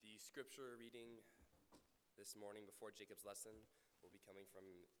scripture reading this morning before Jacob's lesson will be coming from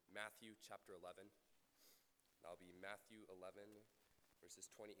Matthew chapter 11. That'll be Matthew 11, verses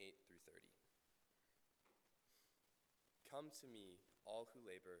 28 through 30. Come to me, all who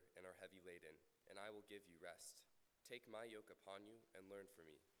labor and are heavy laden, and I will give you rest. Take my yoke upon you and learn from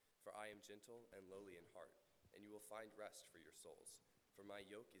me, for I am gentle and lowly in heart, and you will find rest for your souls. For my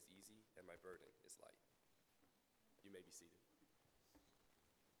yoke is easy and my burden is light. You may be seated.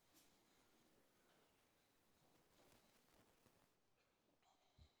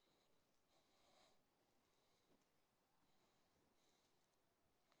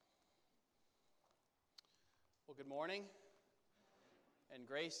 Well, good morning, and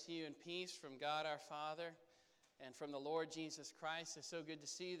grace to you and peace from God our Father and from the Lord Jesus Christ. It's so good to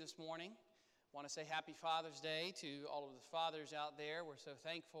see you this morning. I want to say Happy Father's Day to all of the fathers out there. We're so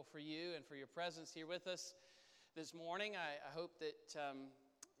thankful for you and for your presence here with us this morning. I hope that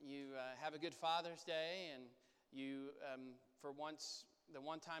you have a good Father's Day, and you, for once, the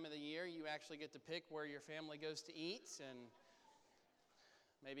one time of the year, you actually get to pick where your family goes to eat and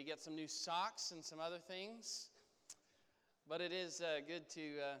maybe get some new socks and some other things. But it is good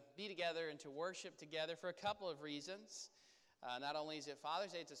to be together and to worship together for a couple of reasons. Not only is it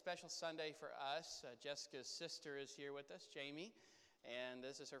Father's Day, it's a special Sunday for us. Jessica's sister is here with us, Jamie, and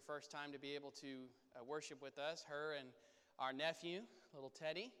this is her first time to be able to worship with us. Her and our nephew, little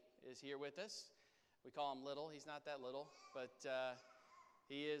Teddy, is here with us. We call him little. He's not that little, but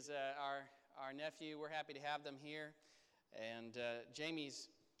he is our nephew. We're happy to have them here. And Jamie's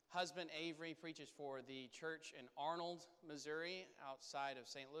husband, Avery, preaches for the church in Arnold, Missouri, outside of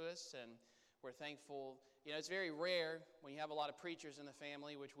St. Louis, and we're thankful. You know, it's very rare when you have a lot of preachers in the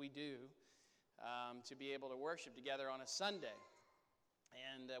family, which we do, to be able to worship together on a Sunday.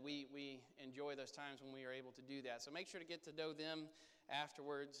 And we enjoy those times when we are able to do that. So make sure to get to know them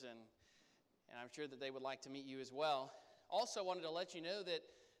afterwards, and I'm sure that they would like to meet you as well. Also wanted to let you know that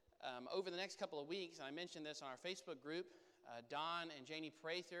over the next couple of weeks, and I mentioned this on our Facebook group, Don and Janie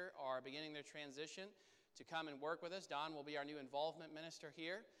Prather are beginning their transition to come and work with us. Don will be our new involvement minister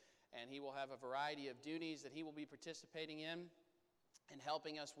here, and he will have a variety of duties that he will be participating in and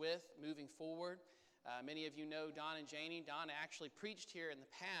helping us with moving forward. Many of you know Don and Janie. Don actually preached here in the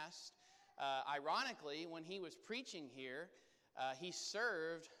past. Ironically, when he was preaching here, he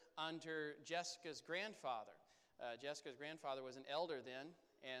served under Jessica's grandfather. Jessica's grandfather was an elder then,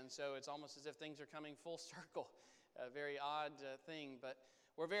 and so it's almost as if things are coming full circle. A very odd thing, but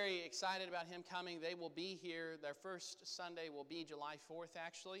we're very excited about him coming. They will be here. Their first Sunday will be July 4th,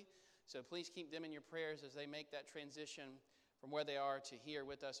 actually. So please keep them in your prayers as they make that transition from where they are to here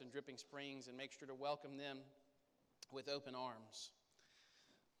with us in Dripping Springs, and make sure to welcome them with open arms.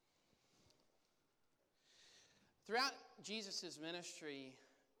 Throughout Jesus' ministry,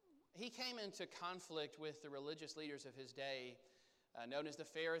 he came into conflict with the religious leaders of his day, known as the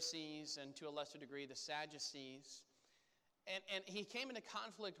Pharisees, and to a lesser degree the Sadducees. And he came into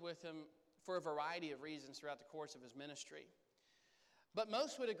conflict with them for a variety of reasons throughout the course of his ministry. But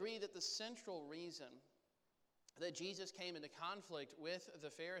most would agree that the central reason that Jesus came into conflict with the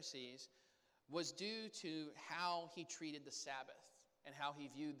Pharisees was due to how he treated the Sabbath and how he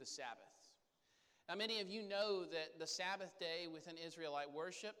viewed the Sabbath. Now, many of you know that the Sabbath day within Israelite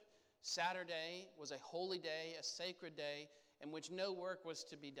worship, Saturday, was a holy day, a sacred day, in which no work was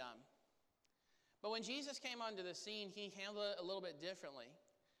to be done. But when Jesus came onto the scene, he handled it a little bit differently.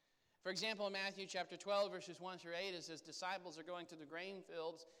 For example, in Matthew chapter 12, verses 1 through 8, as his disciples are going to the grain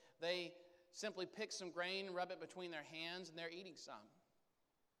fields, they simply pick some grain, rub it between their hands, and they're eating some.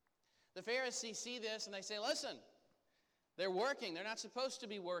 The Pharisees see this and they say, listen, they're working. They're not supposed to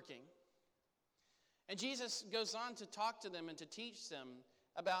be working. And Jesus goes on to talk to them and to teach them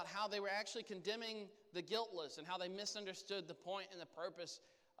about how they were actually condemning the guiltless and how they misunderstood the point and the purpose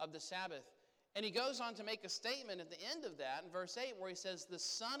of the Sabbath. And he goes on to make a statement at the end of that in verse 8 where he says, the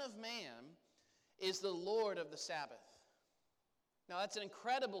Son of Man is the Lord of the Sabbath. Now that's an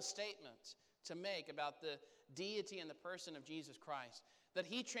incredible statement to make about the deity and the person of Jesus Christ, that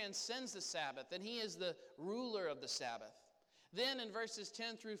he transcends the Sabbath, that he is the ruler of the Sabbath. Then in verses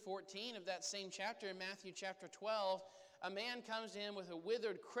 10 through 14 of that same chapter, in Matthew chapter 12, a man comes to him with a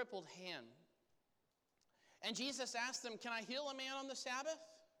withered, crippled hand. And Jesus asked them, can I heal a man on the Sabbath?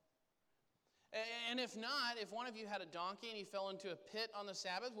 And if not, if one of you had a donkey and he fell into a pit on the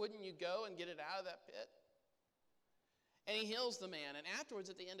Sabbath, wouldn't you go and get it out of that pit? And he heals the man. And afterwards,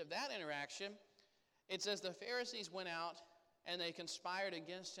 at the end of that interaction, it says the Pharisees went out and they conspired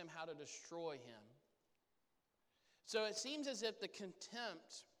against him how to destroy him. So it seems as if the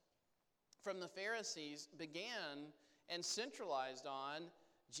contempt from the Pharisees began and centralized on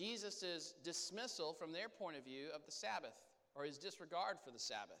Jesus' dismissal from their point of view of the Sabbath, or his disregard for the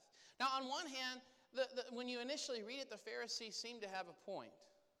Sabbath. Now, on one hand, when you initially read it, the Pharisees seem to have a point.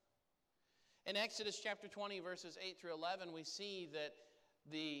 In Exodus chapter 20, verses 8 through 11, we see that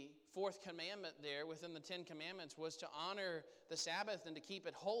the fourth commandment there within the Ten Commandments was to honor the Sabbath and to keep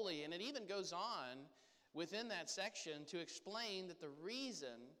it holy. And it even goes on within that section to explain that the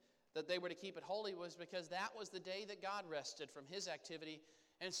reason that they were to keep it holy was because that was the day that God rested from his activity,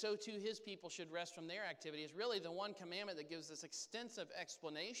 and so too his people should rest from their activity. It's really the one commandment that gives this extensive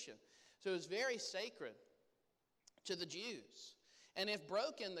explanation. So it was very sacred to the Jews. And if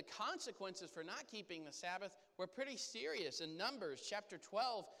broken, the consequences for not keeping the Sabbath were pretty serious. In Numbers chapter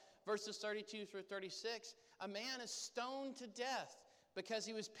 12, verses 32 through 36, a man is stoned to death because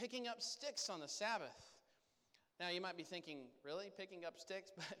he was picking up sticks on the Sabbath. Now you might be thinking, really, picking up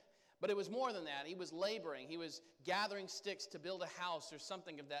sticks? But it was more than that. He was laboring. He was gathering sticks to build a house or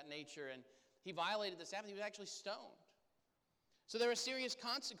something of that nature, and he violated the Sabbath. He was actually stoned. So there are serious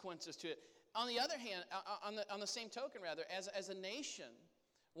consequences to it. On the other hand, on the same token, as a nation,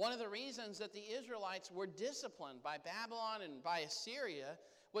 one of the reasons that the Israelites were disciplined by Babylon and by Assyria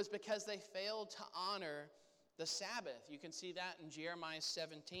was because they failed to honor the Sabbath. You can see that in Jeremiah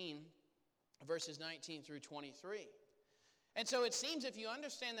 17, verses 19 through 23. And so it seems, if you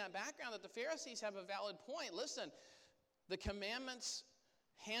understand that background, that the Pharisees have a valid point. Listen, the commandments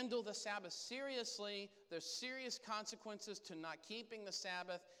handle the Sabbath seriously. There's serious consequences to not keeping the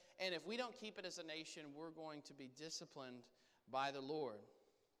Sabbath. And if we don't keep it as a nation, we're going to be disciplined by the Lord.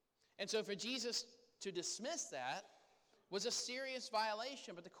 And so for Jesus to dismiss that was a serious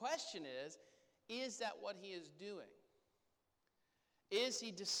violation. But the question is that what he is doing? Is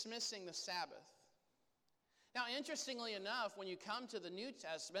he dismissing the Sabbath? Now, interestingly enough, when you come to the New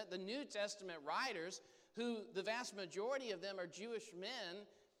Testament writers, who the vast majority of them are Jewish men,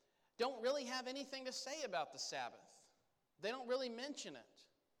 don't really have anything to say about the Sabbath. They don't really mention it.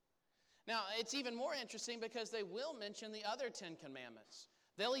 Now, it's even more interesting because they will mention the other 10 commandments.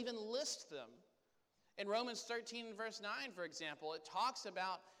 They'll even list them. In Romans 13 and verse 9, for example, it talks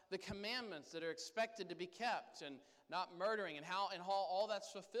about the commandments that are expected to be kept and not murdering and how all that's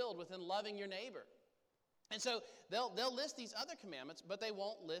fulfilled within loving your neighbor. And so they'll list these other commandments, but they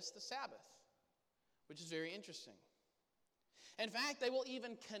won't list the Sabbath, which is very interesting. In fact, they will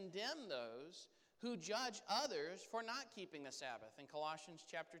even condemn those who judge others for not keeping the Sabbath in Colossians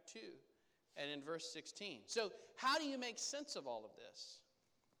chapter 2 and in verse 16. So how do you make sense of all of this?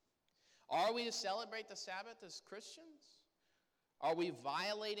 Are we to celebrate the Sabbath as Christians? Are we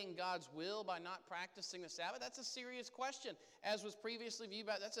violating God's will by not practicing the Sabbath? That's a serious question. As was previously viewed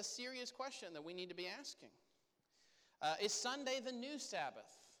by, that's a serious question that we need to be asking. Is Sunday the new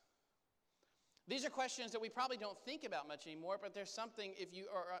Sabbath? These are questions that we probably don't think about much anymore, but there's something, if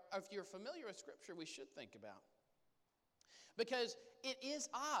you're familiar with Scripture, we should think about. Because it is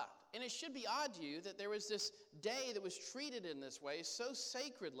odd, and it should be odd to you that there was this day that was treated in this way, so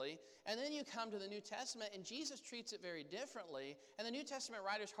sacredly, and then you come to the New Testament, and Jesus treats it very differently, and the New Testament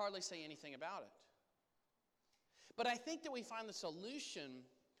writers hardly say anything about it. But I think that we find the solution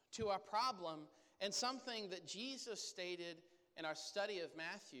to our problem in something that Jesus stated in our study of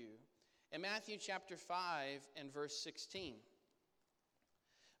Matthew, in Matthew chapter 5 and verse 16.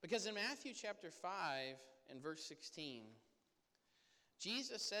 Because in Matthew chapter 5 and verse 16,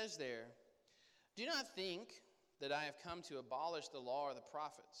 Jesus says there, "Do not think that I have come to abolish the law or the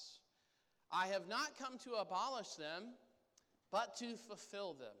prophets. I have not come to abolish them, but to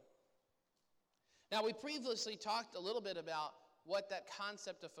fulfill them." Now, we previously talked a little bit about what that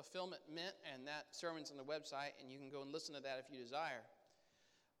concept of fulfillment meant, and that sermon's on the website, and you can go and listen to that if you desire.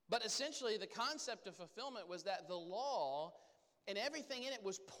 But essentially, the concept of fulfillment was that the law and everything in it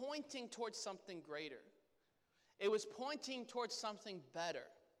was pointing towards something greater. It was pointing towards something better.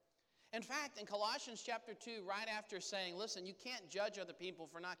 In fact, in Colossians chapter 2, right after saying, listen, you can't judge other people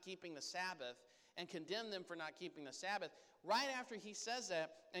for not keeping the Sabbath and condemn them for not keeping the Sabbath, right after he says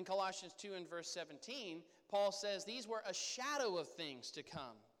that, in Colossians 2 and verse 17, Paul says, these were a shadow of things to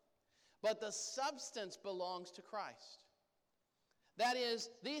come, but the substance belongs to Christ. That is,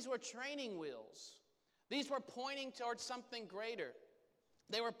 these were training wheels. These were pointing towards something greater.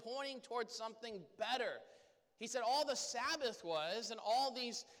 They were pointing towards something better. He said all the Sabbath was, and all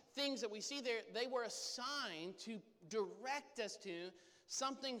these things that we see there, they were assigned to direct us to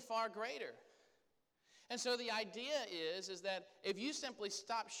something far greater. And so the idea is that if you simply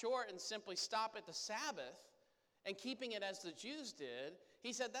stop short and simply stop at the Sabbath and keeping it as the Jews did,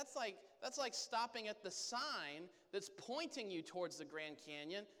 he said that's like stopping at the sign that's pointing you towards the Grand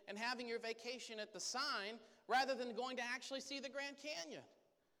Canyon and having your vacation at the sign rather than going to actually see the Grand Canyon.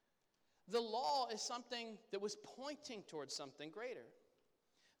 The law is something that was pointing towards something greater.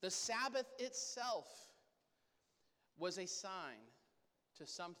 The Sabbath itself was a sign to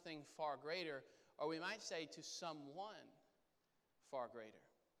something far greater, or we might say to someone far greater.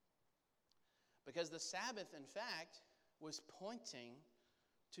 Because the Sabbath, in fact, was pointing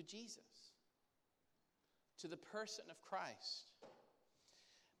to Jesus, to the person of Christ.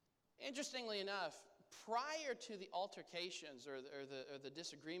 Interestingly enough, prior to the altercations or the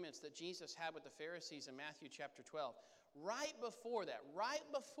disagreements that Jesus had with the Pharisees in Matthew chapter 12, right before that, right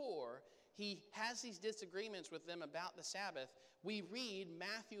before he has these disagreements with them about the Sabbath, we read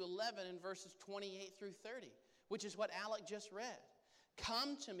Matthew 11 in verses 28 through 30, which is what Alec just read.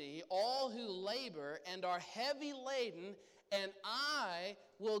 Come to me, all who labor and are heavy laden, and I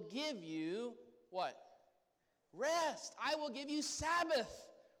will give you, what? Rest. I will give you Sabbath.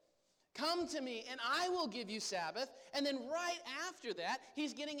 Come to me, and I will give you Sabbath. And then right after that,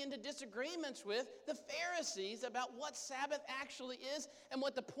 he's getting into disagreements with the Pharisees about what Sabbath actually is and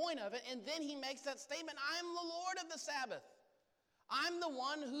what the point of it. And then he makes that statement, I'm the Lord of the Sabbath. I'm the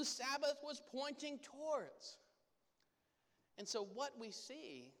one whose Sabbath was pointing towards. And so what we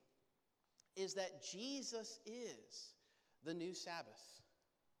see is that Jesus is the new Sabbath.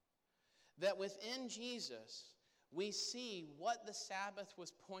 That within Jesus, we see what the Sabbath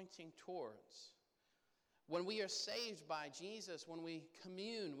was pointing towards. When we are saved by Jesus, when we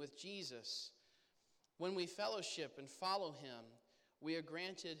commune with Jesus, when we fellowship and follow him, we are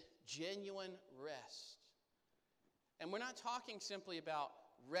granted genuine rest. And we're not talking simply about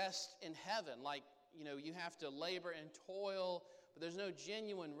rest in heaven, like, you have to labor and toil, but there's no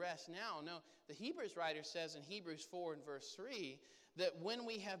genuine rest now. No, the Hebrews writer says in Hebrews 4 and verse 3 that when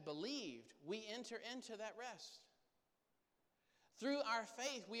we have believed, we enter into that rest. Through our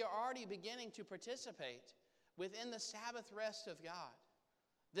faith, we are already beginning to participate within the Sabbath rest of God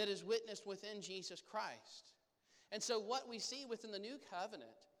that is witnessed within Jesus Christ. And so what we see within the new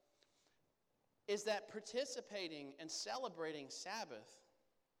covenant is that participating and celebrating Sabbath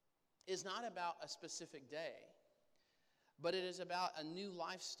is not about a specific day, but it is about a new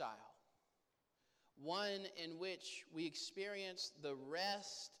lifestyle, one in which we experience the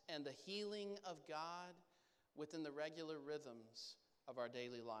rest and the healing of God within the regular rhythms of our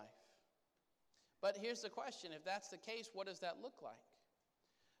daily life. But here's the question, if that's the case, what does that look like?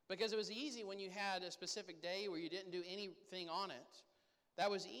 Because it was easy when you had a specific day where you didn't do anything on it.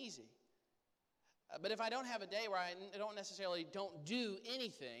 That was easy. But if I don't have a day where I don't do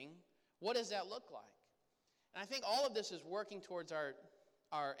anything, what does that look like? And I think all of this is working towards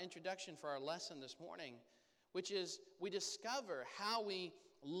our introduction for our lesson this morning, which is we discover how we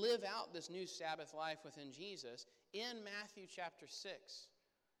live out this new Sabbath life within Jesus in Matthew chapter 6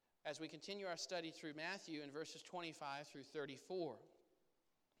 as we continue our study through Matthew in verses 25 through 34.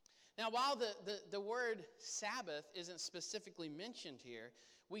 Now, while the word Sabbath isn't specifically mentioned here,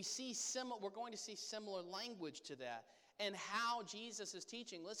 we're going to see similar language to that. And how Jesus is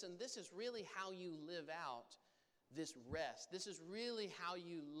teaching, listen, this is really how you live out this rest. This is really how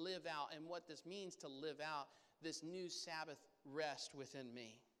you live out and what this means to live out this new Sabbath rest within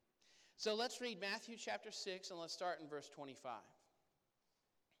me. So let's read Matthew chapter 6 and let's start in verse 25.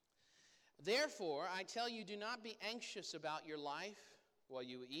 Therefore, I tell you, do not be anxious about your life, what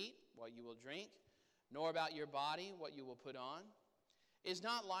you will eat, what you will drink, nor about your body, what you will put on. Is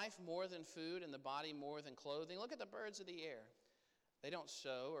not life more than food and the body more than clothing? Look at the birds of the air. They don't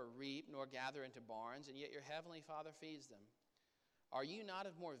sow or reap nor gather into barns, and yet your heavenly Father feeds them. Are you not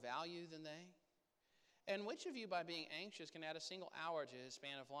of more value than they? And which of you, by being anxious, can add a single hour to his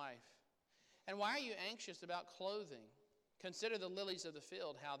span of life? And why are you anxious about clothing? Consider the lilies of the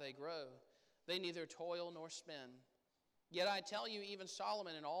field, how they grow. They neither toil nor spin. Yet I tell you, even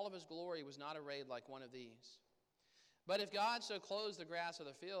Solomon in all of his glory was not arrayed like one of these. But if God so clothes the grass of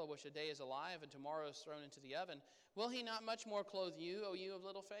the field, which a day is alive and tomorrow is thrown into the oven, will he not much more clothe you, O you of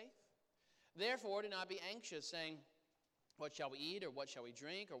little faith? Therefore, do not be anxious, saying, what shall we eat, or what shall we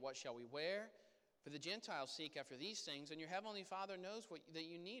drink, or what shall we wear? For the Gentiles seek after these things, and your heavenly Father knows that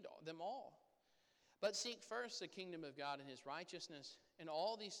you need them all. But seek first the kingdom of God and his righteousness, and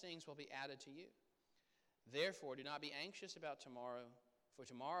all these things will be added to you. Therefore, do not be anxious about tomorrow, for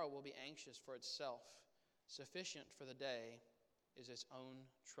tomorrow will be anxious for itself. Sufficient for the day is its own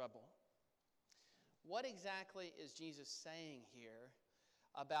trouble. What exactly is Jesus saying here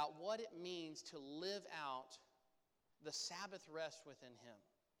about what it means to live out the Sabbath rest within him?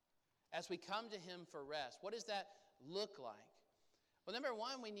 As we come to him for rest, what does that look like? Well, number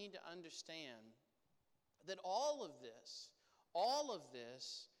one, we need to understand that all of this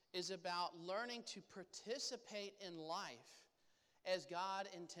is about learning to participate in life as God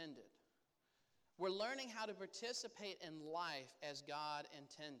intended. We're learning how to participate in life as God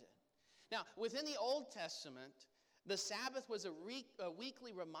intended. Now, within the Old Testament, the Sabbath was a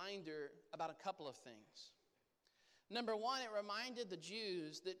weekly reminder about a couple of things. Number one, it reminded the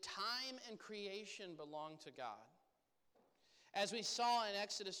Jews that time and creation belong to God. As we saw in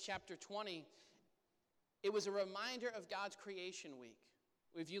Exodus chapter 20, it was a reminder of God's creation week.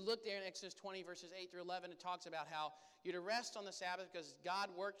 If you look there in Exodus 20, verses 8 through 11, it talks about how you're to rest on the Sabbath because God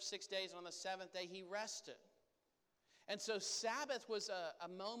worked 6 days, and on the seventh day he rested. And so Sabbath was a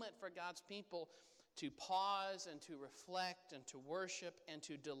moment for God's people to pause and to reflect and to worship and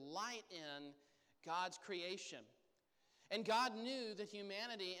to delight in God's creation. And God knew that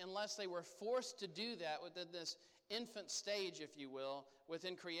humanity, unless they were forced to do that within this infant stage, if you will,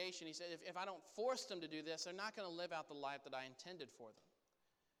 within creation, he said, if I don't force them to do this, they're not going to live out the life that I intended for them.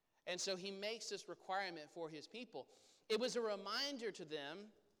 And so he makes this requirement for his people. It was a reminder to them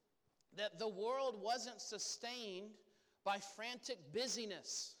that the world wasn't sustained by frantic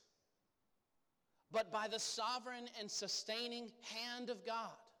busyness, but by the sovereign and sustaining hand of God.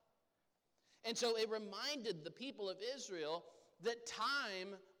 And so it reminded the people of Israel that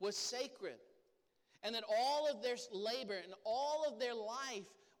time was sacred, and that all of their labor and all of their life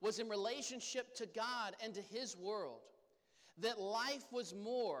was in relationship to God and to his world. That life was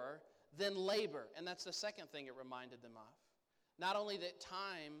more than labor. And that's the second thing it reminded them of. Not only that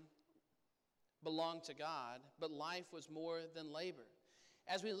time belonged to God, but life was more than labor.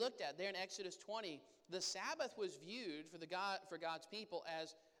 As we looked at there in Exodus 20, the Sabbath was viewed for God's people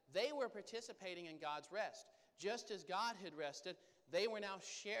as they were participating in God's rest. Just as God had rested, they were now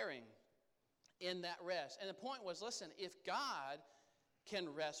sharing in that rest. And the point was, listen, if God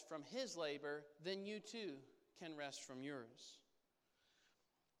can rest from his labor, then you too can rest from yours.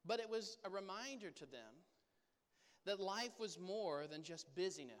 But it was a reminder to them that life was more than just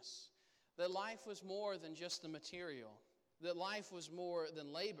busyness, that life was more than just the material, that life was more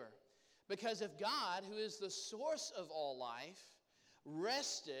than labor. Because if God, who is the source of all life,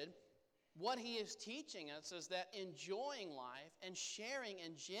 rested, what he is teaching us is that enjoying life and sharing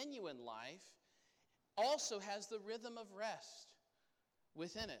in genuine life also has the rhythm of rest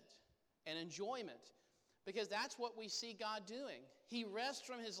within it and enjoyment. Because that's what we see God doing. He rests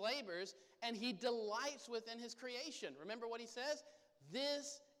from his labors and he delights within his creation. Remember what he says?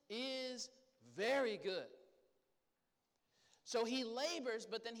 This is very good. So he labors,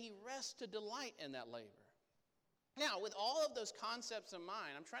 but then he rests to delight in that labor. Now, with all of those concepts in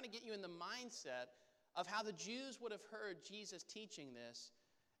mind, I'm trying to get you in the mindset of how the Jews would have heard Jesus teaching this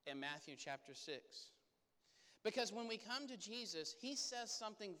in Matthew chapter 6. Because when we come to Jesus, he says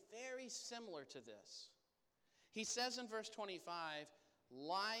something very similar to this. He says in verse 25,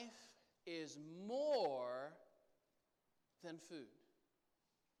 life is more than food.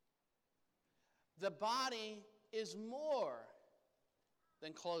 The body is more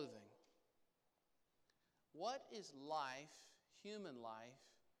than clothing. What is life, human life,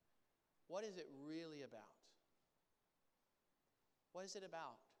 what is it really about? What is it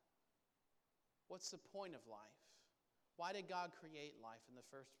about? What's the point of life? Why did God create life in the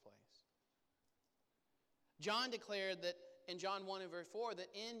first place? John declared that in John 1 and verse 4 that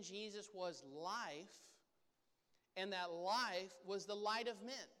in Jesus was life, and that life was the light of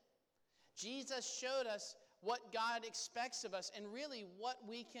men. Jesus showed us what God expects of us and really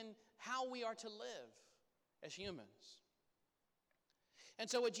how we are to live as humans. And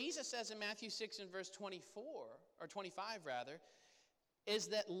so what Jesus says in Matthew 6 and verse 24, or 25 rather, is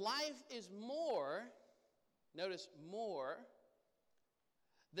that life is more, notice more,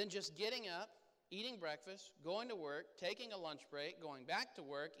 than just getting up, eating breakfast, going to work, taking a lunch break, going back to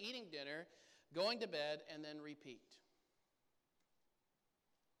work, eating dinner, going to bed, and then repeat.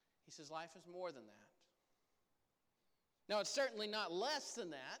 He says life is more than that. Now, it's certainly not less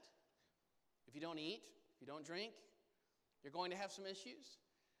than that. If you don't eat, if you don't drink, you're going to have some issues.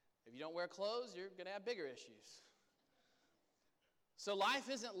 If you don't wear clothes, you're going to have bigger issues. So life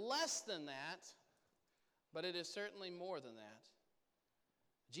isn't less than that, but it is certainly more than that.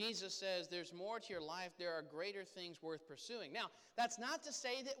 Jesus says there's more to your life. There are greater things worth pursuing. Now, that's not to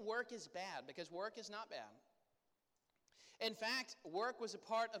say that work is bad, because work is not bad. In fact, work was a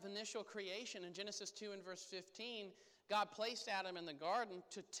part of initial creation. In Genesis 2 and verse 15, God placed Adam in the garden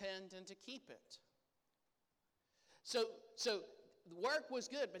to tend and to keep it. So work was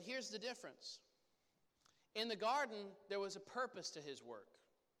good, but here's the difference. In the garden, there was a purpose to his work.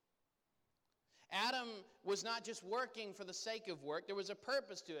 Adam was not just working for the sake of work. There was a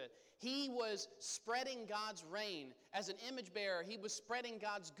purpose to it. He was spreading God's reign. As an image bearer, he was spreading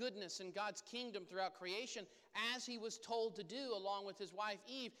God's goodness and God's kingdom throughout creation, as he was told to do along with his wife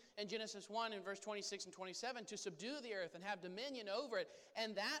Eve in Genesis 1 in verse 26 and 27, to subdue the earth and have dominion over it.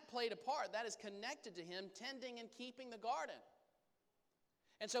 And that played a part. That is connected to him tending and keeping the garden.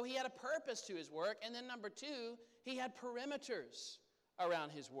 And so he had a purpose to his work. And then number two, he had perimeters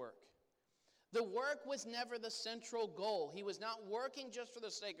around his work. The work was never the central goal. He was not working just for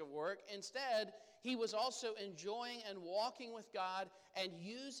the sake of work. Instead, he was also enjoying and walking with God and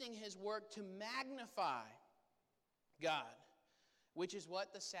using his work to magnify God, which is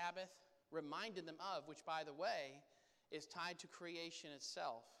what the Sabbath reminded them of, which, by the way, is tied to creation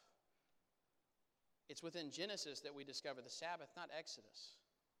itself. It's within Genesis that we discover the Sabbath, not Exodus.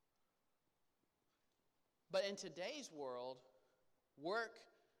 But in today's world, work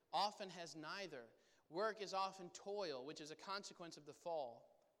often has neither. Work is often toil, which is a consequence of the fall,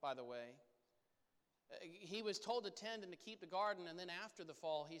 by the way. He was told to tend and to keep the garden, and then after the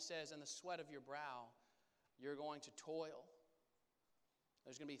fall, he says, in the sweat of your brow, you're going to toil.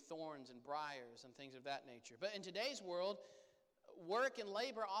 There's going to be thorns and briars and things of that nature. But in today's world, work and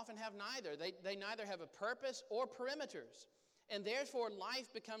labor often have neither. They neither have a purpose or perimeters. And therefore,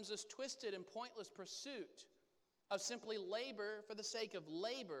 life becomes this twisted and pointless pursuit of simply labor for the sake of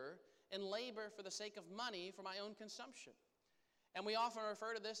labor and labor for the sake of money for my own consumption. And we often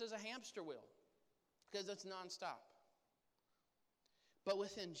refer to this as a hamster wheel because it's nonstop. But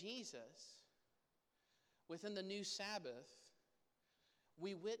within Jesus, within the new Sabbath,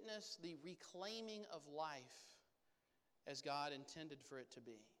 we witness the reclaiming of life as God intended for it to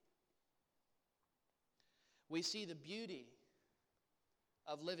be. We see the beauty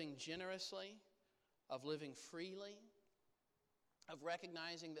of living generously, of living freely, of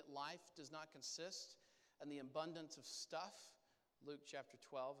recognizing that life does not consist in the abundance of stuff, Luke chapter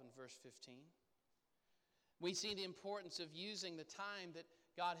 12 and verse 15. We see the importance of using the time that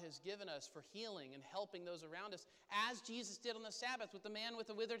God has given us for healing and helping those around us, as Jesus did on the Sabbath with the man with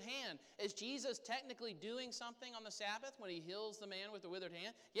the withered hand. Is Jesus technically doing something on the Sabbath when he heals the man with the withered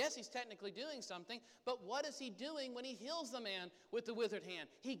hand? Yes, he's technically doing something, but what is he doing when he heals the man with the withered hand?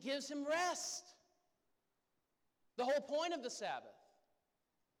 He gives him rest. The whole point of the Sabbath.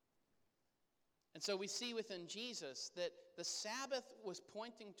 And so we see within Jesus that the Sabbath was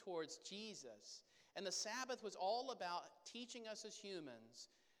pointing towards Jesus. And the Sabbath was all about teaching us as humans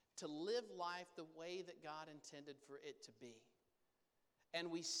to live life the way that God intended for it to be. And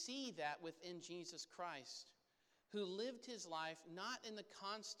we see that within Jesus Christ, who lived his life not in the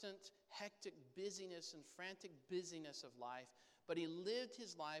constant, hectic busyness and frantic busyness of life, but he lived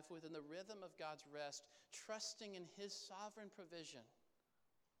his life within the rhythm of God's rest, trusting in his sovereign provision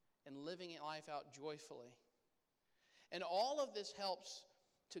and living life out joyfully. And all of this helps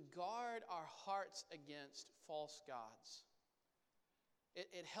to guard our hearts against false gods.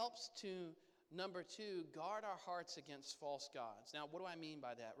 It helps to, number two, guard our hearts against false gods. Now, what do I mean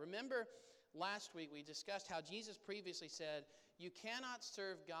by that? Remember, last week we discussed how Jesus previously said, you cannot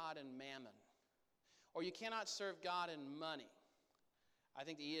serve God in mammon, or you cannot serve God in money. I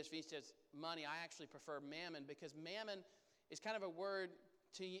think the ESV says money. I actually prefer mammon because mammon is kind of a word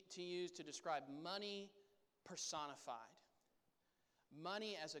to use to describe money personified.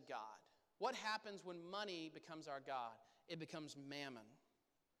 Money as a god. What happens when money becomes our god? It becomes mammon.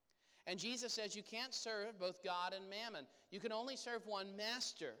 And Jesus says you can't serve both God and mammon. You can only serve one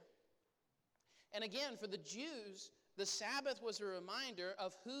master. And again, for the Jews, the Sabbath was a reminder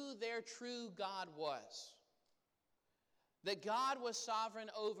of who their true God was. That God was sovereign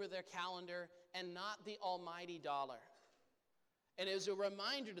over their calendar and not the almighty dollar. And it was a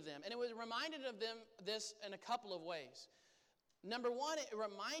reminder to them. And it was reminded of them this in a couple of ways. Number one, it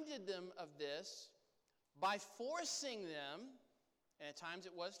reminded them of this by forcing them, and at times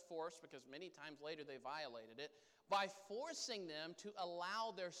it was forced because many times later they violated it, by forcing them to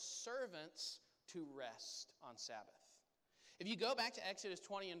allow their servants to rest on Sabbath. If you go back to Exodus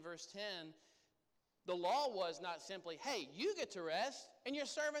 20 and verse 10, the law was not simply, hey, you get to rest and your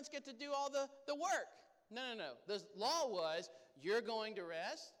servants get to do all the work. No. The law was, you're going to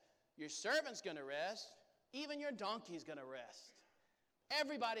rest, your servant's going to rest, even your donkey's going to rest.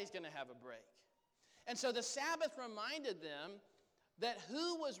 Everybody's going to have a break. And so the Sabbath reminded them that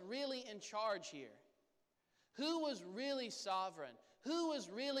who was really in charge here? Who was really sovereign? Who was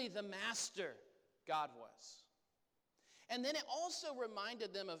really the master? God was. And then it also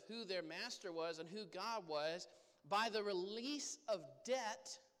reminded them of who their master was and who God was by the release of debt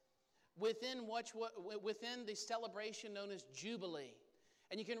within the celebration known as Jubilee.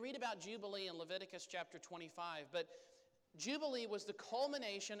 And you can read about Jubilee in Leviticus chapter 25, but Jubilee was the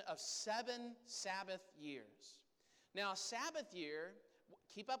culmination of 7 Sabbath years. Now, a Sabbath year,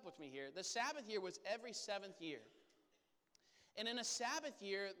 keep up with me here, the Sabbath year was every 7th year. And in a Sabbath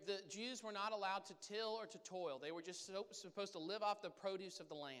year, the Jews were not allowed to till or to toil. They were just supposed to live off the produce of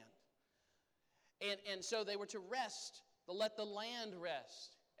the land. And so they were to rest, to let the land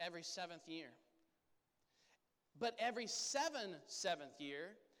rest every 7th year. But every seventh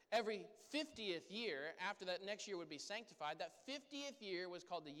year, every 50th year, after that next year would be sanctified, that 50th year was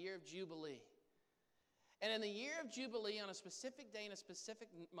called the year of Jubilee. And in the year of Jubilee, on a specific day in a specific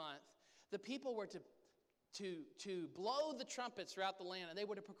month, the people were to blow the trumpets throughout the land, and they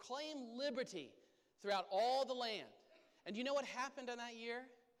were to proclaim liberty throughout all the land. And you know what happened in that year?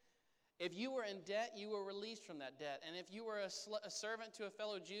 If you were in debt, you were released from that debt. And if you were a servant to a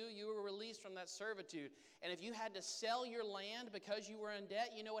fellow Jew, you were released from that servitude. And if you had to sell your land because you were in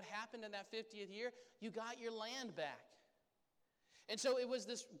debt, you know what happened in that 50th year? You got your land back. And so it was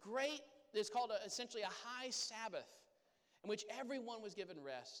this great, it's called essentially a high Sabbath, in which everyone was given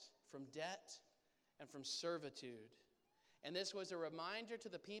rest from debt and from servitude. And this was a reminder to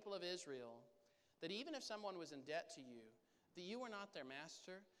the people of Israel that even if someone was in debt to you, that you were not their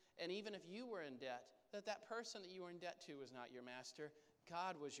master. And even if you were in debt, that person that you were in debt to was not your master.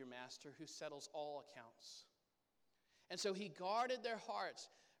 God was your master who settles all accounts. And so he guarded their hearts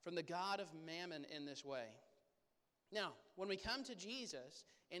from the god of mammon in this way. Now, when we come to Jesus,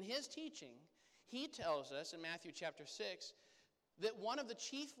 in his teaching, he tells us in Matthew chapter 6 that one of the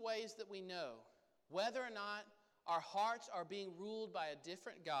chief ways that we know whether or not our hearts are being ruled by a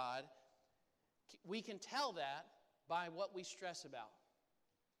different god, we can tell that by what we stress about,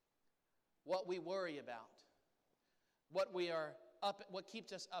 what we worry about, what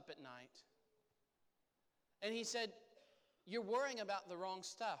keeps us up at night. And he said, you're worrying about the wrong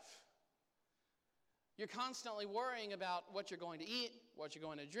stuff. You're constantly worrying about what you're going to eat, what you're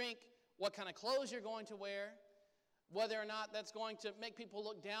going to drink, what kind of clothes you're going to wear, whether or not that's going to make people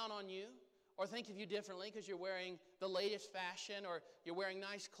look down on you or think of you differently because you're wearing the latest fashion or you're wearing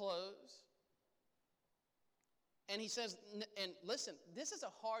nice clothes. And he says, and listen, this is a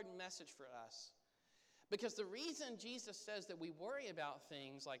hard message for us. Because the reason Jesus says that we worry about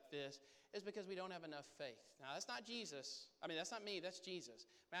things like this is because we don't have enough faith. Now, that's not Jesus. That's not me, that's Jesus.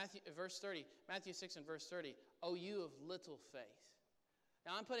 Matthew 6 and verse 30, "O you of little faith."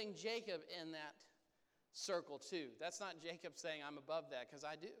 Now, I'm putting Jacob in that circle too. That's not Jacob saying I'm above that, because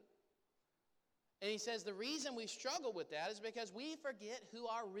I do. And he says the reason we struggle with that is because we forget who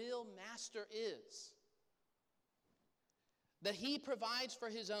our real master is. That he provides for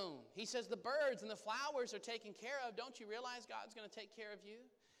his own. He says the birds and the flowers are taken care of. Don't you realize God's going to take care of you?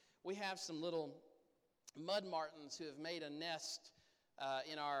 We have some little mud martins who have made a nest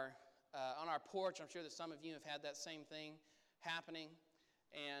on our porch. I'm sure that some of you have had that same thing happening.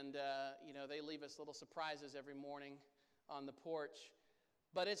 And, they leave us little surprises every morning on the porch.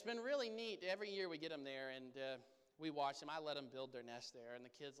 But it's been really neat. Every year we get them there and we watch them. I let them build their nest there, and the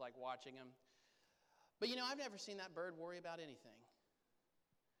kids like watching them. But I've never seen that bird worry about anything.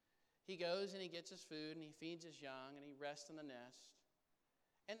 He goes and he gets his food and he feeds his young and he rests in the nest.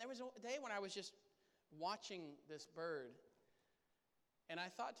 And there was a day when I was just watching this bird and I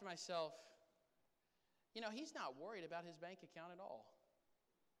thought to myself, he's not worried about his bank account at all.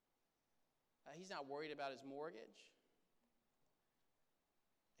 He's not worried about his mortgage.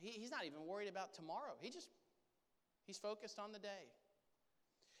 He's not even worried about tomorrow. He's focused on the day.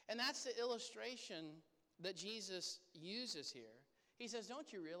 And that's the illustration that Jesus uses here. He says,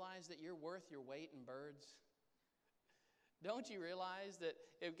 don't you realize that you're worth your weight in birds? Don't you realize that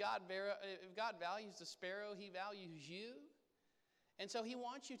if God values the sparrow, he values you? And so he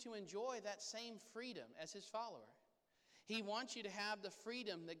wants you to enjoy that same freedom as his follower. He wants you to have the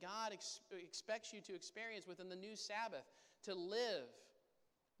freedom that God expects you to experience within the new Sabbath, to live,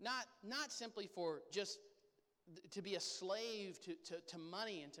 not simply for just to be a slave to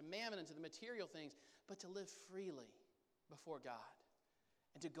money and to mammon and to the material things, but to live freely before God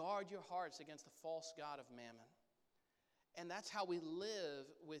and to guard your hearts against the false god of mammon. And that's how we live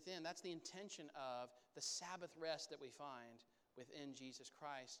within. That's the intention of the Sabbath rest that we find within Jesus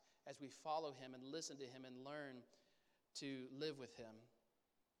Christ as we follow him and listen to him and learn to live with him.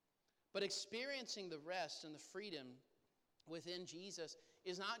 But experiencing the rest and the freedom within Jesus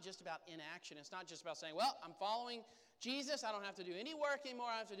is not just about inaction. It's not just about saying, well, I'm following Jesus. I don't have to do any work anymore.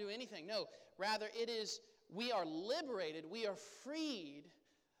 I don't have to do anything. No, rather it is we are liberated. We are freed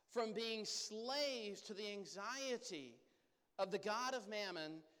from being slaves to the anxiety of the god of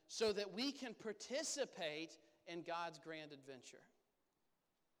mammon so that we can participate in God's grand adventure.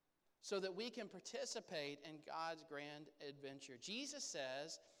 so that we can participate in God's grand adventure. Jesus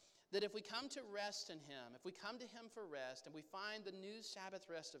says that if we come to rest in Him, if we come to Him for rest, and we find the new Sabbath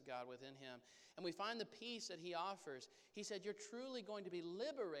rest of God within Him, and we find the peace that He offers, He said you're truly going to be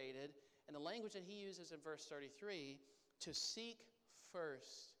liberated, in the language that He uses in verse 33, to seek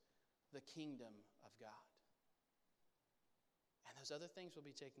first the kingdom of God. And those other things will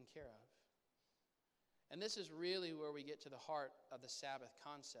be taken care of. And this is really where we get to the heart of the Sabbath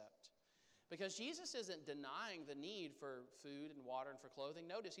concept. Because Jesus isn't denying the need for food and water and for clothing.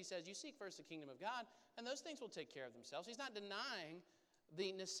 Notice He says, you seek first the kingdom of God, and those things will take care of themselves. He's not denying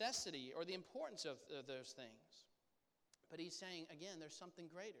the necessity or the importance of those things. But He's saying, again, there's something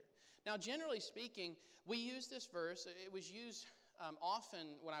greater. Now, generally speaking, we use this verse. It was used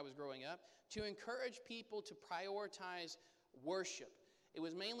often when I was growing up to encourage people to prioritize worship. It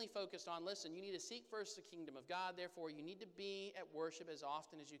was mainly focused on, listen, you need to seek first the kingdom of God, therefore you need to be at worship as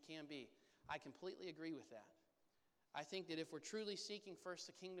often as you can be. I completely agree with that. I think that if we're truly seeking first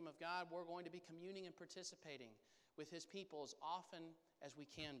the kingdom of God, we're going to be communing and participating with His people as often as we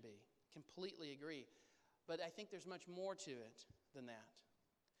can be. Completely agree. But I think there's much more to it than that.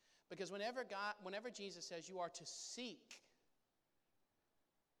 Because whenever Jesus says you are to seek,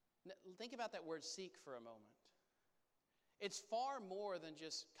 think about that word seek for a moment. It's far more than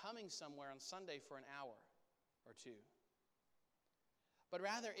just coming somewhere on Sunday for an hour or two. But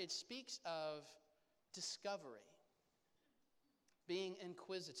rather, it speaks of discovery, being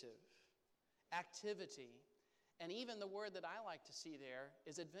inquisitive, activity, and even the word that I like to see there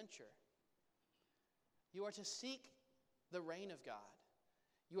is adventure. You are to seek the reign of God.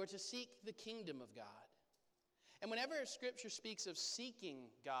 You are to seek the kingdom of God. And whenever Scripture speaks of seeking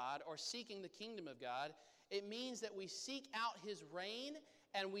God or seeking the kingdom of God, it means that we seek out His reign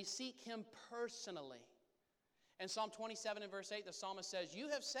and we seek Him personally. In Psalm 27 and verse 8, the psalmist says, you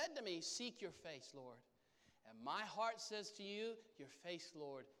have said to me, seek your face, Lord. And my heart says to you, your face,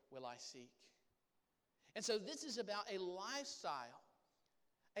 Lord, will I seek. And so this is about a lifestyle,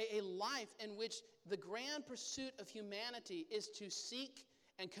 a life in which the grand pursuit of humanity is to seek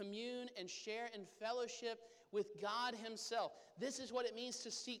and commune and share in fellowship with God Himself. This is what it means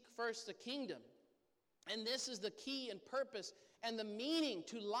to seek first the kingdom. And this is the key and purpose and the meaning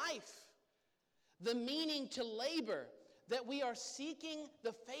to life, the meaning to labor, that we are seeking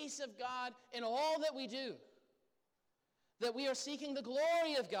the face of God in all that we do, that we are seeking the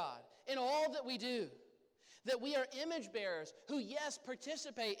glory of God in all that we do, that we are image bearers who, yes,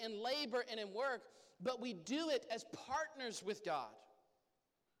 participate in labor and in work, but we do it as partners with God.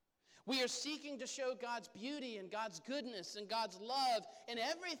 We are seeking to show God's beauty and God's goodness and God's love in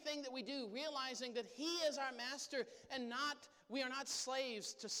everything that we do, realizing that He is our master and we are not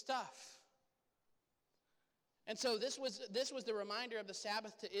slaves to stuff. And so this was the reminder of the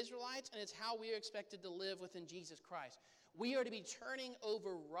Sabbath to Israelites, and it's how we are expected to live within Jesus Christ. We are to be turning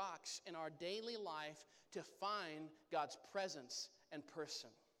over rocks in our daily life to find God's presence and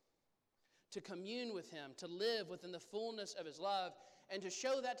person, to commune with Him, to live within the fullness of His love, and to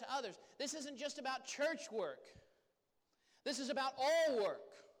show that to others. This isn't just about church work. This is about all work.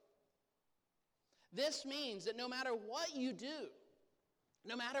 This means that no matter what you do,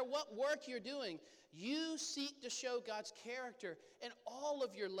 no matter what work you're doing, you seek to show God's character in all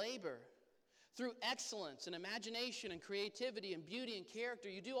of your labor. Through excellence and imagination and creativity and beauty and character,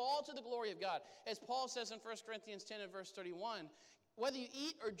 you do all to the glory of God. As Paul says in 1 Corinthians 10 and verse 31, whether you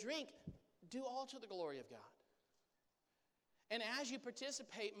eat or drink, do all to the glory of God. And as you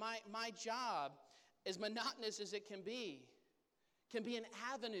participate, my job, as monotonous as it can be an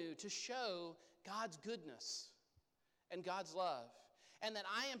avenue to show God's goodness and God's love. And that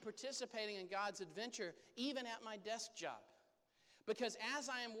I am participating in God's adventure even at my desk job. Because as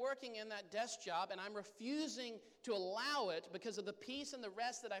I am working in that desk job and I'm refusing to allow it because of the peace and the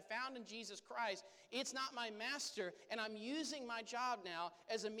rest that I found in Jesus Christ, it's not my master, and I'm using my job now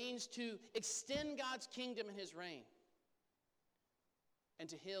as a means to extend God's kingdom and His reign, and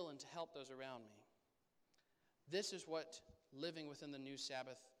to heal and to help those around me. This is what living within the new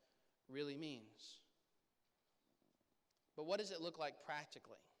Sabbath really means. But what does it look like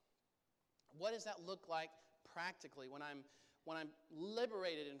practically? What does that look like practically when I'm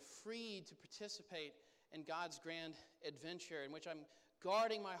liberated and freed to participate in God's grand adventure, in which I'm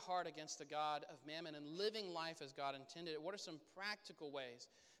guarding my heart against the god of mammon and living life as God intended it? What are some practical ways?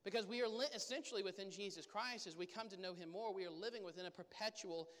 Because we are essentially within Jesus Christ, as we come to know Him more, we are living within a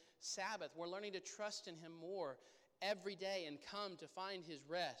perpetual Sabbath. We're learning to trust in Him more every day and come to find His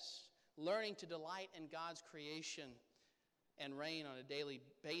rest, learning to delight in God's creation and reign on a daily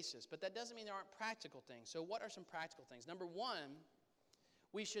basis. But that doesn't mean there aren't practical things. So what are some practical things? Number one,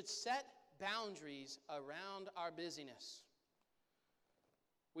 We should set boundaries around our busyness.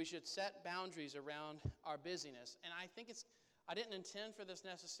 We should set boundaries around our busyness. And I didn't intend for this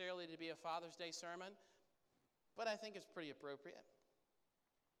necessarily to be a Father's Day sermon, but I think it's pretty appropriate.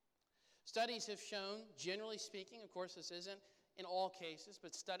 Studies have shown, generally speaking, of course this isn't in all cases,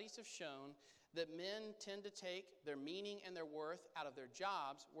 but studies have shown that men tend to take their meaning and their worth out of their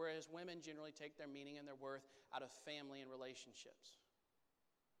jobs, whereas women generally take their meaning and their worth out of family and relationships.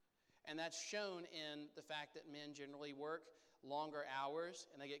 And that's shown in the fact that men generally work longer hours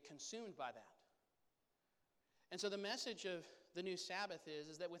and they get consumed by that. And so the message of the new Sabbath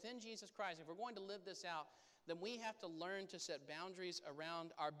is that within Jesus Christ, if we're going to live this out, then we have to learn to set boundaries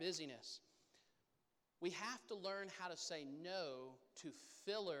around our busyness. We have to learn how to say no to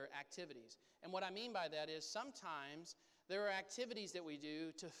filler activities. And what I mean by that is sometimes there are activities that we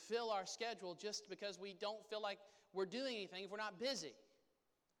do to fill our schedule just because we don't feel like we're doing anything if we're not busy.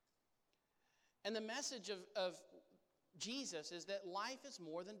 And the message of Jesus is that life is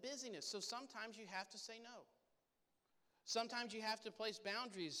more than busyness. So sometimes you have to say no. Sometimes you have to place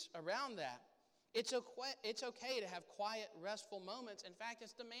boundaries around that. It's okay to have quiet, restful moments. In fact,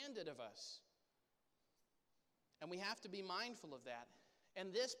 it's demanded of us. And we have to be mindful of that.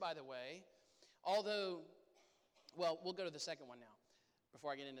 And this, by the way, we'll go to the second one now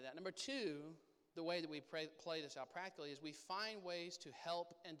before I get into that. Number two, the way that we play this out practically is we find ways to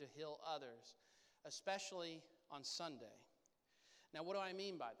help and to heal others, especially on Sunday. Now, what do I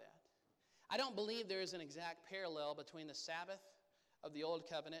mean by that? I don't believe there is an exact parallel between the Sabbath of the Old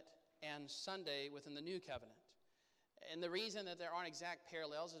Covenant and Sunday within the New Covenant. And the reason that there aren't exact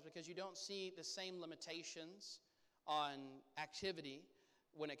parallels is because you don't see the same limitations on activity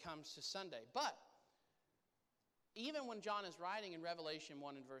when it comes to Sunday. But even when John is writing in Revelation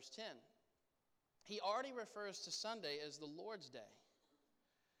 1 and verse 10, he already refers to Sunday as the Lord's Day.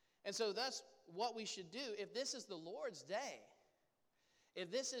 And so that's what we should do. If this is the Lord's day,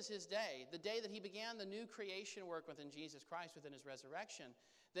 if this is his day, the day that he began the new creation work within Jesus Christ, within his resurrection,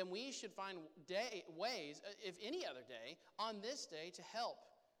 then we should find ways, if any other day, on this day to help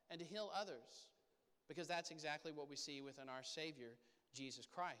and to heal others. Because that's exactly what we see within our Savior, Jesus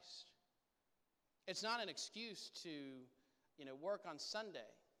Christ. It's not an excuse to, work on Sunday,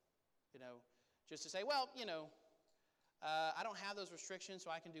 just to say, I don't have those restrictions,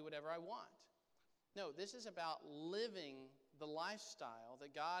 so I can do whatever I want. No, this is about living the lifestyle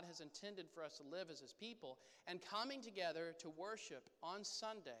that God has intended for us to live as his people. And coming together to worship on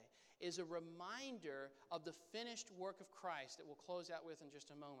Sunday is a reminder of the finished work of Christ that we'll close out with in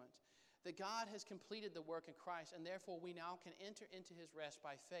just a moment. That God has completed the work in Christ, and therefore we now can enter into his rest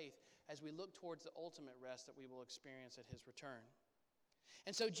by faith as we look towards the ultimate rest that we will experience at his return.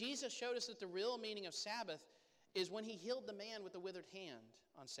 And so Jesus showed us that the real meaning of Sabbath is when he healed the man with the withered hand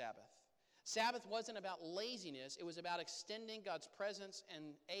on Sabbath. Sabbath wasn't about laziness. It was about extending God's presence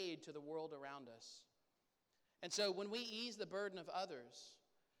and aid to the world around us. And so when we ease the burden of others,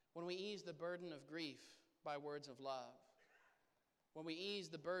 when we ease the burden of grief by words of love, when we ease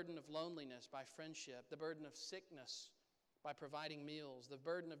the burden of loneliness by friendship, the burden of sickness by providing meals, the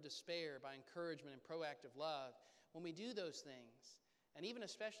burden of despair by encouragement and proactive love, when we do those things, and even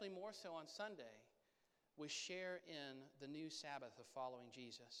especially more so on Sunday, we share in the new Sabbath of following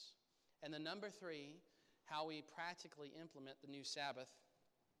Jesus. And the number three, how we practically implement the new Sabbath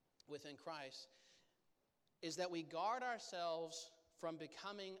within Christ, is that we guard ourselves from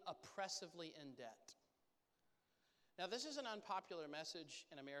becoming oppressively in debt. Now, this is an unpopular message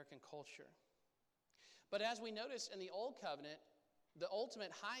in American culture. But as we notice in the Old Covenant, the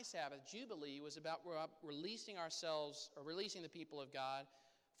ultimate high Sabbath, Jubilee, was about releasing ourselves, or releasing the people of God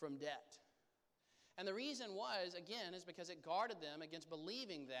from debt. And the reason was, again, is because it guarded them against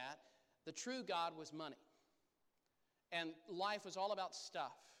believing that the true God was money. And life was all about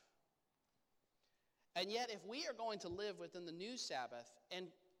stuff. And yet, if we are going to live within the new Sabbath and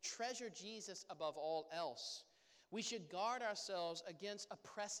treasure Jesus above all else, we should guard ourselves against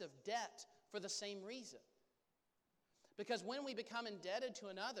oppressive debt for the same reason. Because when we become indebted to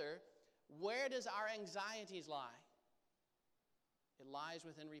another, where does our anxieties lie? It lies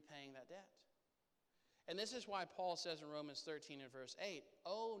within repaying that debt. And this is why Paul says in Romans 13 and verse 8,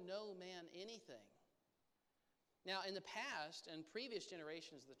 "Owe no man anything." Now, in the past and previous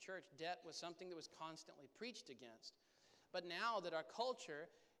generations of the church, debt was something that was constantly preached against. But now that our culture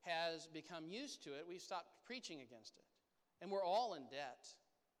has become used to it, we've stopped preaching against it. And we're all in debt,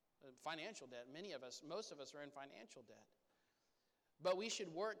 financial debt. Most of us are in financial debt. But we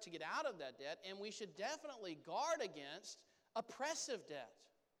should work to get out of that debt, and we should definitely guard against oppressive debt.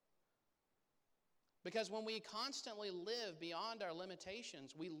 Because when we constantly live beyond our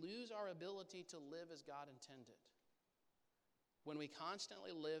limitations, we lose our ability to live as God intended. When we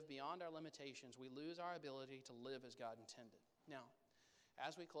constantly live beyond our limitations, we lose our ability to live as God intended. Now,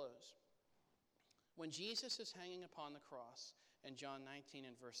 as we close, when Jesus is hanging upon the cross in John 19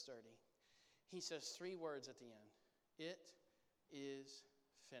 and verse 30, he says 3 words at the end. It is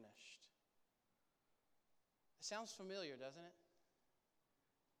finished. It sounds familiar, doesn't it?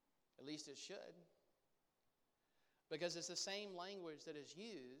 At least it should. Because it's the same language that is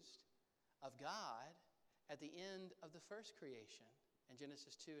used of God at the end of the first creation in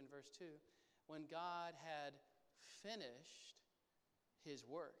Genesis 2 and verse 2, when God had finished his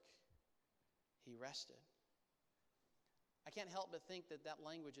work, he rested. I can't help but think that that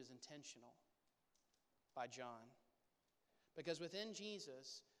language is intentional by John. Because within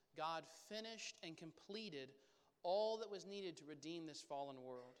Jesus, God finished and completed all that was needed to redeem this fallen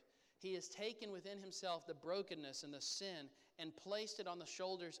world. He has taken within himself the brokenness and the sin and placed it on the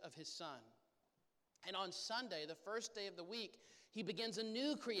shoulders of his Son. And on Sunday, the first day of the week, he begins a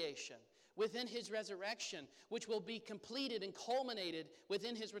new creation within his resurrection, which will be completed and culminated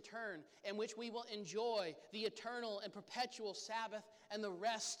within his return, and which we will enjoy the eternal and perpetual Sabbath and the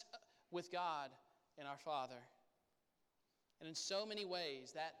rest with God and our Father. And in so many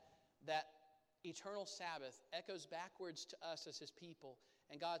ways, that eternal Sabbath echoes backwards to us as his people.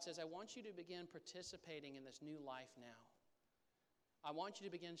 And God says, I want you to begin participating in this new life now. I want you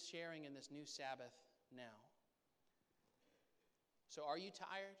to begin sharing in this new Sabbath now. So are you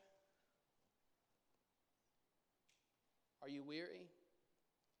tired? Are you weary?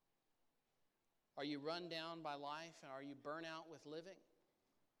 Are you run down by life? And are you burnt out with living?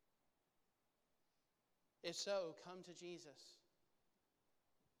 If so, come to Jesus.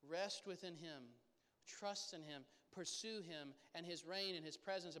 Rest within him. Trust in him. Pursue him and his reign and his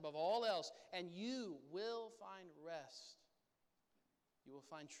presence above all else. And you will find rest. You will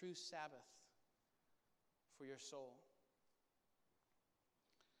find true Sabbath for your soul.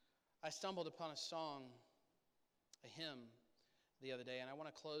 I stumbled upon a song, a hymn, the other day, and I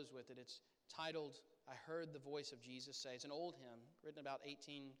want to close with it. It's titled, I Heard the Voice of Jesus Say. It's an old hymn, written about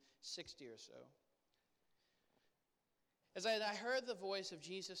 1860 or so. As I heard the voice of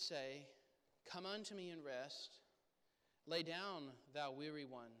Jesus say, come unto me and rest. Lay down, thou weary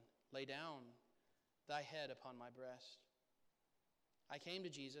one. Lay down thy head upon my breast. I came to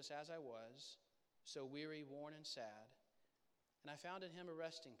Jesus as I was, so weary, worn, and sad, and I found in him a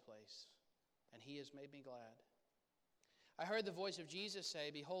resting place, and he has made me glad. I heard the voice of Jesus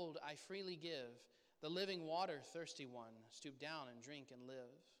say, behold, I freely give the living water, thirsty one, stoop down and drink and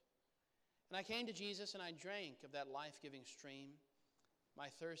live. And I came to Jesus and I drank of that life-giving stream. My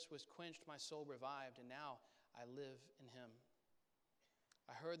thirst was quenched, my soul revived, and now I live in him.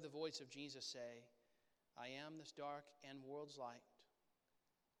 I heard the voice of Jesus say, I am this dark and world's light.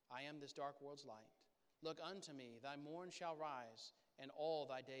 I am this dark world's light. Look unto me, thy morn shall rise, and all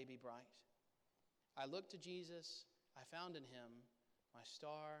thy day be bright. I looked to Jesus, I found in him my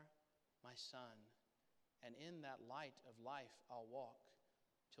star, my sun, and in that light of life I'll walk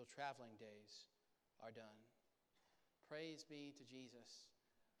till traveling days are done. Praise be to Jesus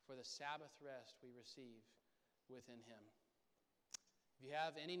for the Sabbath rest we receive within him. If you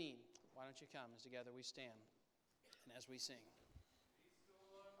have any need, why don't you come as together we stand and as we sing.